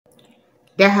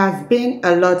There has been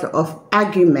a lot of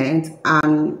argument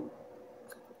and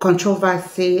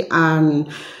controversy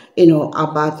and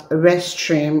about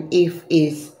RESTREAM, if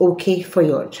it's okay for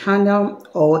your channel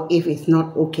or if it's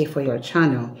not okay for your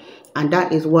channel. And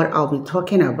that is what I'll be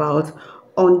talking about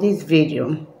on this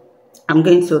video. I'm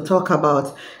going to talk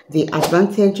about the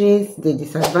advantages, the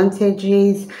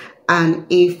disadvantages, and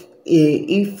if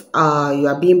you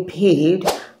are being paid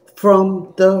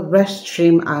from the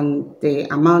RESTREAM and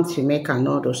the amount you make and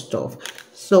all those stuff.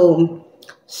 So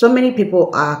many people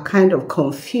are kind of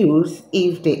confused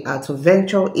if they are to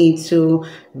venture into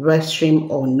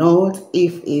RESTREAM or not,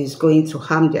 if it's going to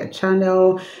harm their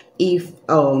channel, if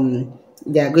they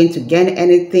are going to gain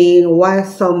anything, while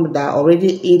some that are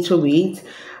already into it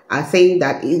are saying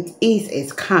that it is a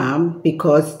scam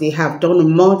because they have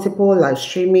done multiple live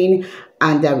streaming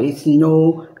and there is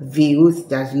no views,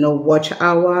 there's no watch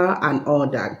hour and all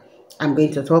that. I'm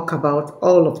going to talk about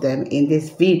all of them in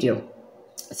this video.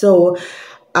 So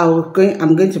I'm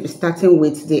going to be starting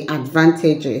with the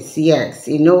advantages. Yes,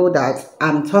 you know that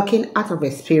I'm talking out of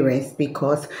experience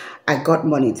because I got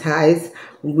monetized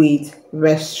with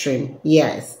RESTREAM.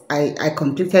 Yes, I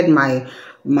completed my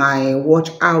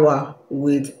watch hour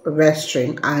with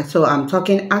RESTREAM, and so I'm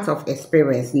talking out of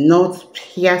experience, not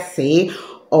hearsay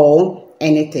or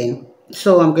anything.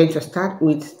 So I'm going to start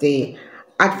with the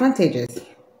advantages.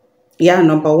 Yeah,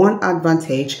 number one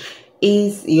advantage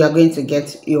is you are going to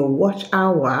get your watch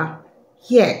hour.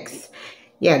 Yes,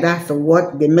 yeah, that's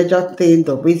what the major thing,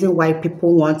 the reason why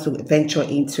people want to venture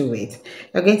into it.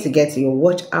 You're going to get your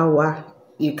watch hour.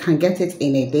 You can get it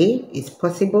in a day. It's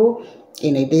possible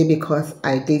in a day because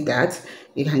I did that.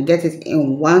 You can get it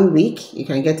in 1 week. You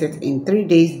can get it in 3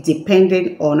 days,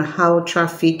 depending on how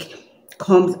traffic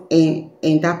comes in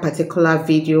that particular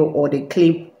video or the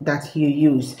clip that you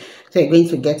use. So you're going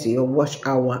to get your watch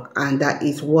hour, and that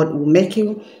is what will make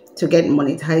you to get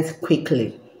monetized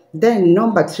quickly. Then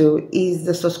number two is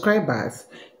the subscribers.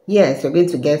 Yes, you're going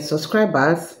to get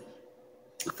subscribers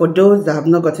for those that have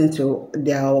not gotten to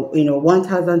their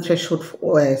 1,000 threshold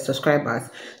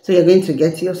subscribers. So you're going to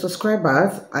get your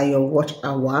subscribers and your watch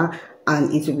hour,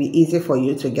 and it will be easy for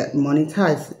you to get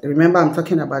monetized. Remember, I'm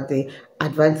talking about the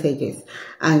advantages.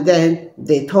 And then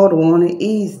the third one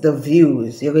is the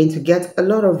views. You're going to get a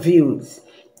lot of views.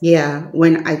 Yeah,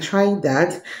 when I tried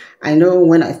that, I know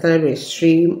when I started with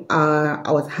stream,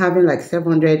 I was having like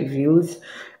 700 views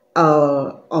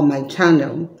on my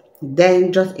channel.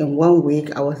 Then just in 1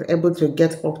 week, I was able to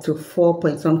get up to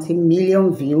 4-point-something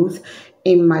million views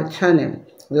in my channel.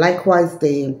 Likewise,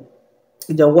 the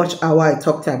watch hour I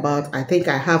talked about, I think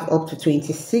I have up to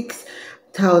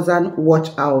 26,000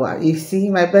 watch hour. You see,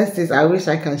 my best is I wish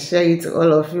I can share it to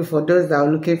all of you for those that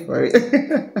are looking for it.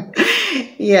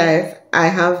 Yes, I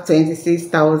have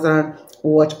 26,000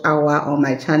 watch hour on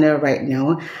my channel right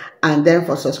now. And then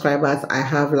for subscribers, I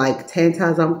have like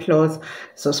 10,000 plus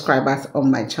subscribers on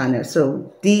my channel.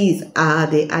 So these are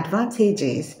the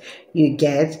advantages you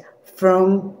get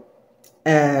from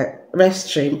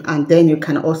RESTREAM. And then you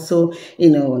can also,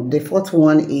 the fourth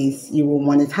one is you will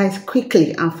monetize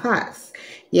quickly and fast.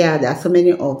 Yeah, there are so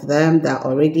many of them that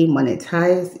already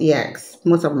monetized. Yes,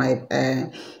 most of my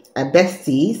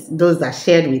besties, those that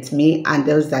shared with me and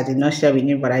those that did not share with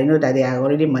me, but I know that they are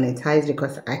already monetized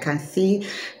because I can see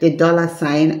the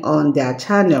 $sign on their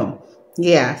channel.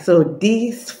 Yeah, so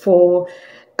these four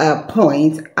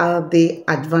points are the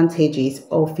advantages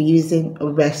of using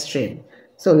RESTREAM.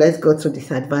 So let's go to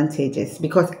disadvantages,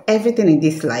 because everything in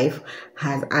this life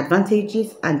has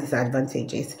advantages and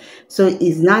disadvantages. So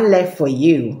it's not left for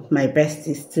you, my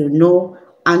besties, to know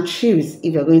and choose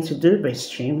if you're going to do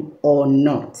RESTREAM or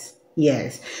not.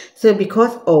 Yes, so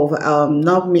because of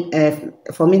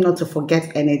for me not to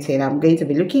forget anything, I'm going to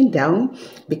be looking down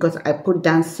because I put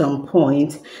down some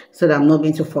points so that I'm not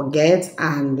going to forget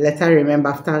and later remember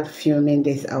after filming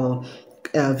this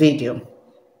video.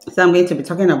 So I'm going to be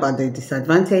talking about the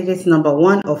disadvantages. Number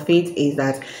one of it is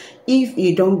that if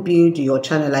you don't build your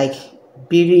channel, like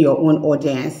building your own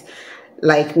audience,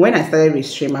 like when I started with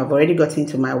stream, I've already got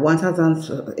into my 1,000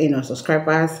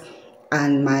 subscribers,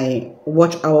 and my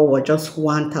watch hour was just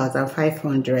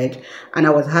 1,500, and I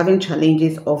was having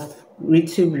challenges of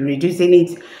YouTube reducing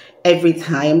it every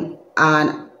time,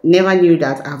 and never knew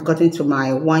that I've gotten to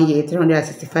my 1 year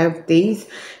 365 days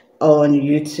on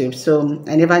YouTube. So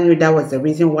I never knew that was the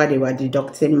reason why they were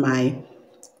deducting my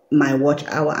watch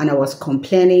hour, and I was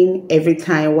complaining every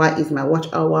time, why is my watch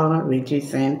hour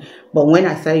reducing? But when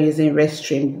I started using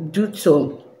RESTREAM, due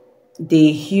to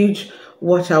the huge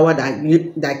watch hour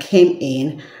that came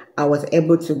in, I was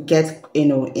able to get, in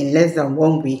less than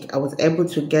 1 week, I was able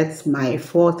to get my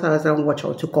 4,000 watch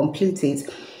hour to complete it.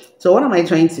 So what am I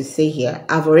trying to say here?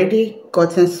 I've already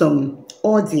gotten some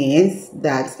audience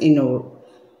that,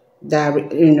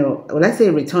 let's say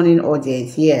returning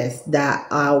audience, yes, that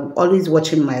are always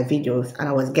watching my videos, and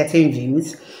I was getting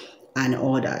views and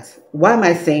all that. Why am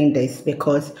I saying this?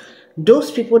 Because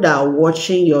those people that are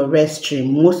watching your rest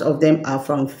stream, most of them are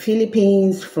from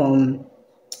Philippines, from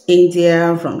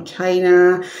India, from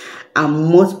China, and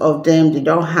most of them, they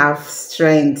don't have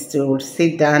strength to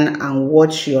sit down and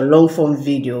watch your long form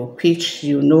video, which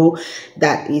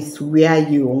that is where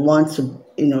you want to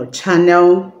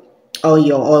channel, or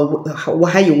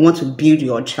how you want to build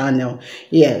your channel.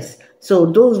 Yes, so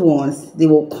those ones, they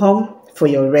will come for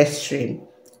your rest stream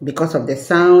because of the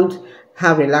sound,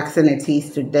 how relaxing it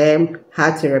is to them,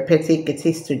 how therapeutic it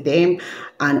is to them,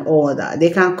 and all that.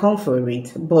 They can come for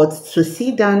it. But to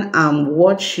sit down and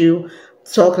watch you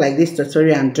talk like this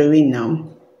tutorial I'm doing now,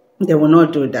 they will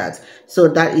not do that. So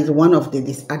that is one of the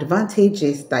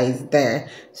disadvantages that is there.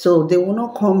 So they will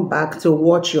not come back to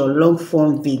watch your long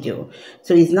form video.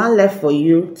 So it's not left for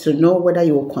you to know whether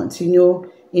you will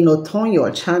continue, turn your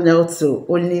channel to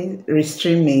only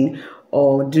restreaming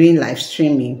or doing live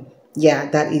streaming. Yeah,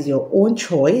 that is your own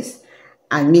choice.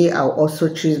 And me, I'll also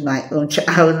choose my own.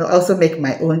 I'll also make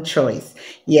my own choice.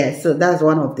 Yeah, so that's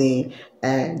one of the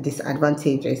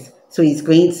disadvantages. So it's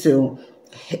going to,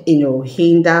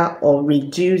 hinder or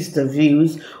reduce the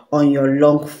views on your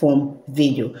long form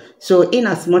video. So in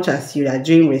as much as you are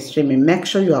doing restreaming, make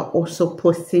sure you are also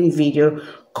posting video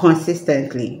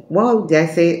consistently. What did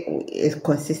I say is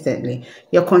consistently?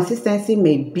 Your consistency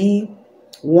may be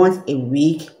once a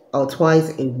week, or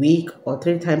twice a week, or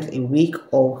 3 times a week,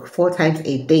 or 4 times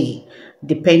a day,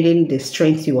 depending the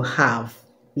strength you have.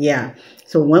 Yeah,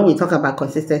 so when we talk about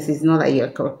consistency, it's not that you're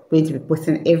going to be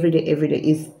posting every day.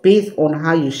 It's based on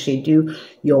how you schedule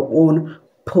your own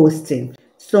posting.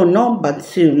 So number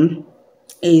 2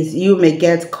 is you may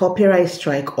get copyright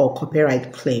strike or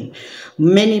copyright claim.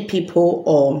 Many people,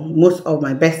 or most of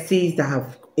my besties that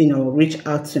have reached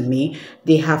out to me,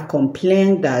 they have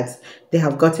complained that they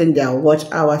have gotten their watch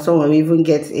hour. Some even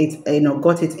got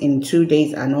it in 2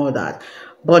 days and all that.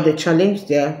 But the challenge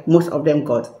there, most of them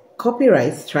got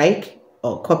copyright strike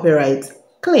or copyright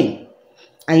claim.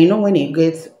 And when you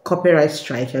get copyright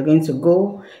strike, you're going to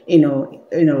go,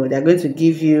 they're going to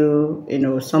give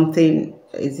you, something.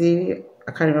 Is it?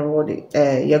 I can't remember what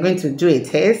you're going to do a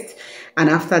test, and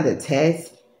after the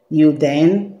test, you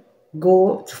then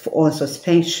go on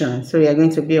suspension. So you're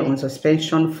going to be on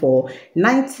suspension for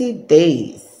 90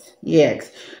 days.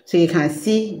 Yes. So you can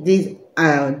see these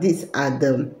are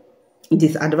the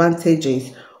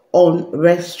disadvantages on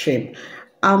RESTREAM.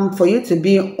 For you to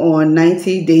be on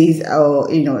 90 days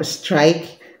or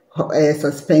strike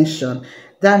suspension,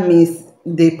 that means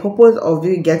the purpose of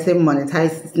you getting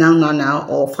monetized now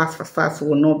or fast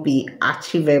will not be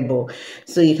achievable.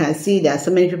 So you can see there are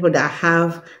so many people that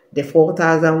have the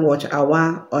 4,000 watch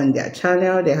hour on their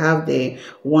channel. They have the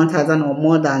 1,000 or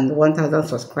more than 1,000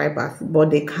 subscribers,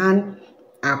 but they can't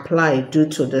apply due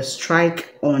to the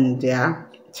strike on their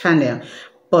channel.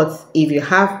 But if you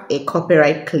have a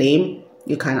copyright claim,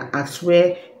 you can as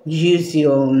well use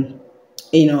your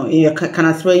you can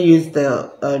as well use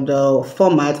the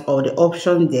format or the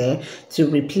option there to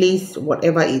replace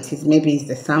whatever it is. Maybe it's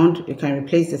the sound. You can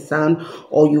replace the sound,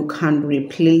 or you can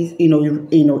replace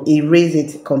erase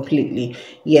it completely.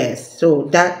 Yes, so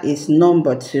that is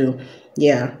number 2.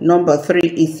 Yeah, number 3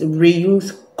 is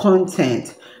reuse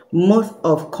content. Most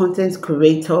of content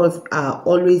creators are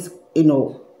always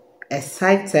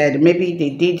excited. Maybe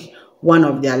they did one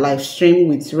of their live stream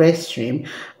with RESTREAM,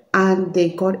 and they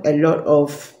got a lot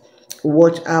of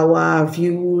watch hour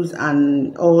views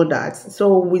and all that.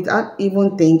 So without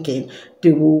even thinking,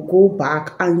 they will go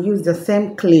back and use the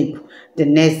same clip the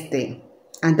next day,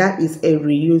 and that is a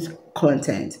reuse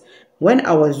content. When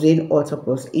I was doing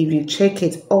autopost, if you check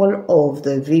it, all of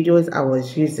the videos I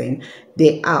was using,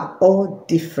 they are all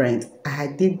different. I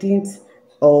didn't use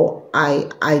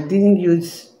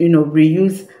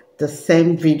reuse the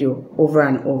same video over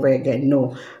and over again.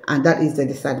 No. And that is the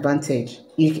disadvantage.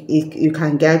 You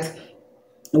can get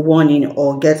warning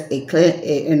or get a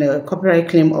copyright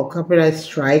claim or copyright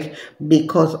strike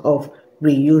because of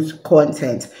reuse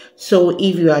content. So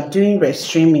if you are doing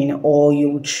restreaming, or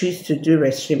you choose to do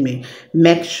restreaming,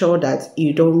 make sure that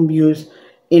you don't use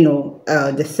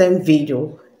the same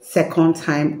video second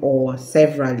time or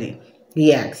severally.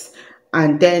 Yes.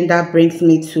 And then that brings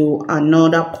me to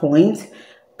another point.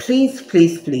 Please,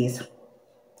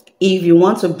 if you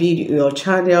want to build your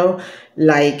channel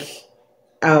like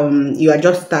you are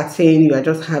just starting, you are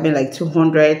just having like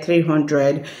 200,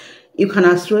 300, you can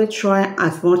as well try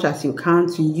as much as you can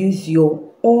to use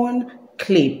your own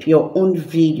clip, your own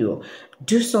video.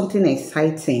 Do something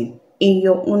exciting in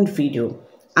your own video,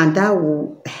 and that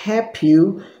will help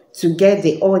you to get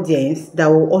the audience that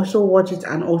will also watch it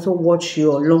and also watch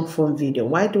your long form video.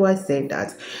 Why do I say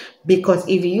that? Because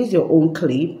if you use your own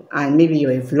clip, and maybe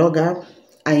you're a vlogger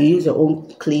and you use your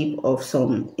own clip of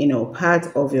some, part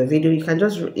of your video, you can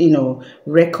just,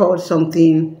 record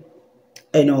something,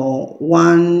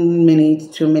 1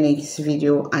 minute, 2 minutes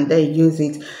video, and then use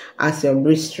it as your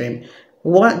restream.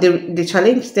 What the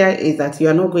challenge there is that you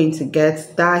are not going to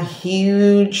get that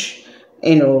huge,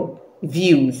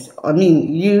 views. I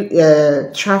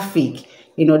mean, traffic.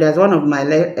 There's one of my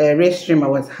restream, I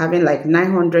was having like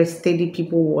 900 steady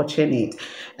people watching it,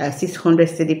 600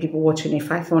 steady people watching it,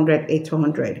 500,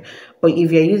 800. But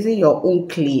if you're using your own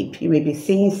clip, you may be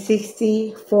seeing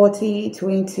 60, 40,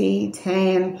 20,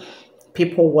 10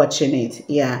 people watching it.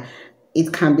 Yeah,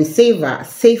 it can be safer,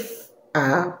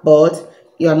 but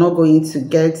you're not going to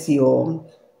get your,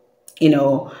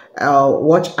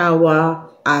 watch hour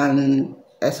and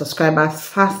subscribers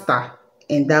faster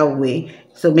in that way.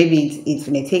 So maybe it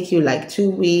may take you like 2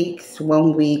 weeks,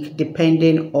 1 week,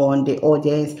 depending on the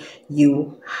audience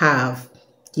you have.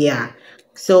 Yeah.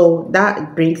 So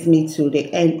that brings me to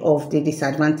the end of the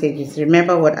disadvantages.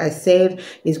 Remember what I said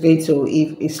is going to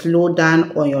if slow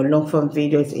down on your long form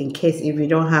videos in case if you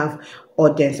don't have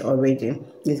audience already.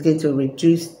 It's going to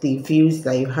reduce the views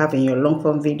that you have in your long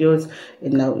form videos,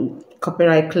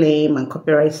 copyright claim and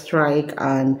copyright strike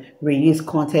and reuse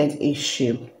content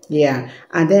issue. Yeah,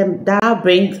 and then that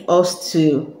brings us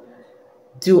to,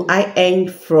 do I earn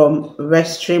from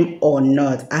Restream or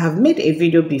not? I have made a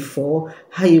video before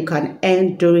how you can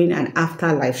earn during and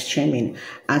after live streaming,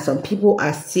 and some people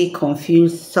are still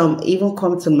confused. Some even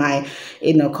come to my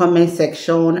comment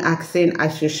section asking I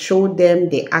should show them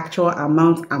the actual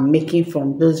amount I'm making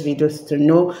from those videos to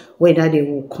know whether they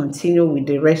will continue with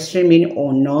the Restreaming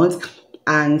or not.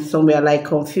 And some were like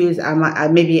confused.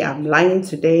 Maybe I'm lying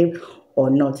to them or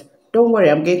not. Don't worry,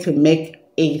 I'm going to make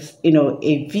a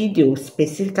video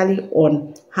specifically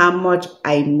on how much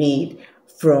I made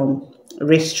from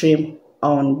Restream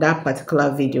on that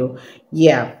particular video.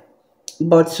 Yeah,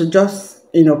 but to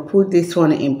just put this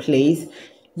one in place,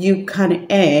 you can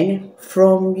earn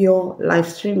from your live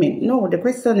streaming. No, the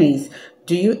question is,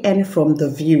 do you earn from the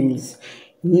views?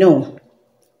 No,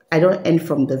 I don't earn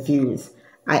from the views.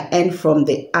 I earn from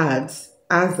the ads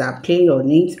that play on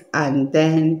it, and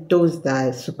then those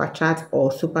that super chat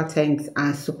or super thanks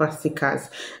and super stickers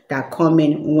that come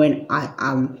in when I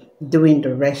am doing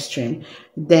the rest stream.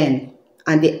 Then,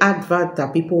 and the advert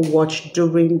that people watch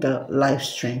during the live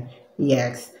stream.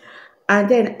 Yes. And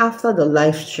then after the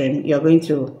live stream, you're going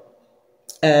to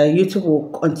YouTube will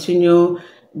continue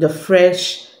the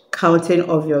fresh counting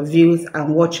of your views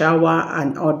and watch hour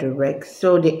and all the rest.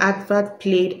 So the advert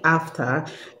played after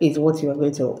is what you are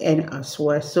going to earn as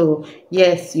well. So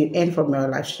yes, you earn from your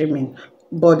live streaming,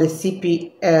 but the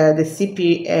CPM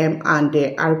and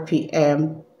the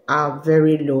RPM are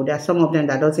very low. There are some of them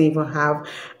that doesn't even have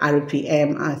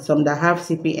RPM, and some that have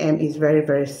CPM is very,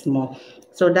 very small.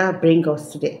 So that brings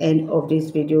us to the end of this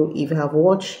video. If you have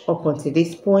watched up until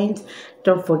this point,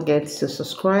 don't forget to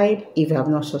subscribe if you have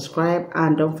not subscribed,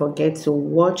 and don't forget to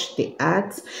watch the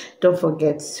ads. Don't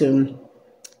forget to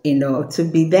to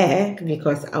be there,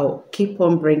 because I'll keep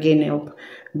on bringing up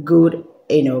good,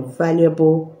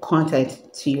 valuable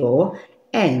content to your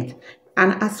end.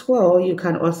 And as well, you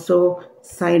can also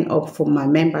sign up for my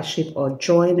membership or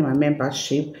join my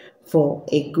membership for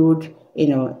a good,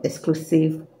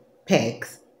 exclusive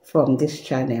perks from this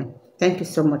channel. Thank you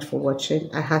so much for watching.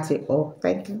 I had it all.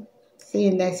 Thank you. See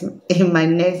you next in my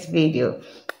next video.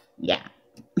 Yeah.